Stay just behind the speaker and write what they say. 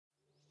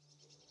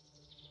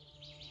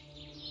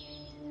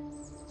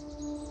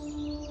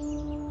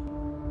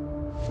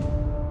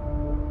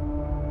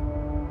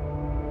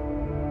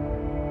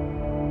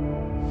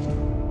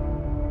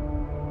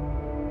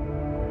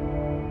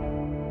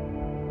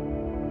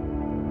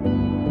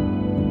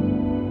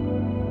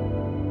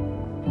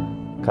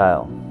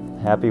Kyle,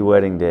 happy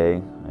wedding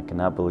day. I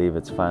cannot believe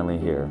it's finally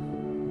here.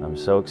 I'm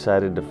so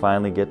excited to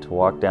finally get to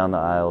walk down the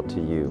aisle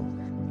to you.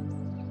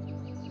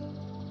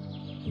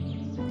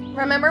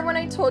 Remember when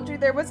I told you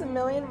there was a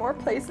million more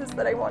places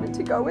that I wanted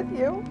to go with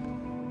you?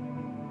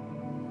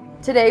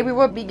 Today we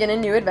will begin a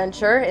new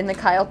adventure in the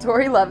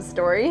Kyle-Torey love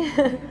story.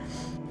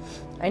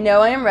 I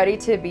know I am ready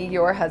to be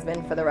your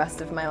husband for the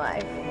rest of my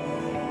life.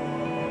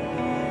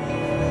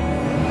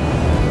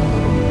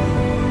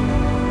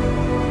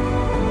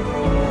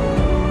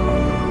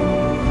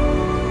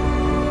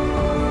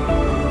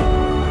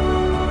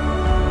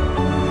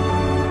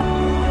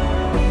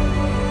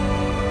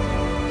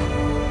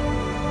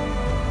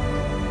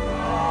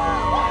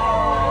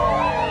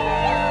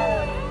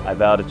 I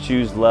vow to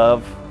choose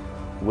love,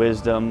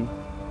 wisdom,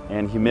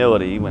 and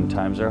humility when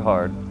times are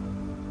hard,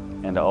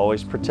 and to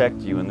always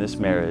protect you in this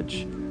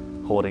marriage,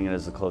 holding it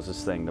as the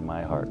closest thing to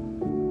my heart.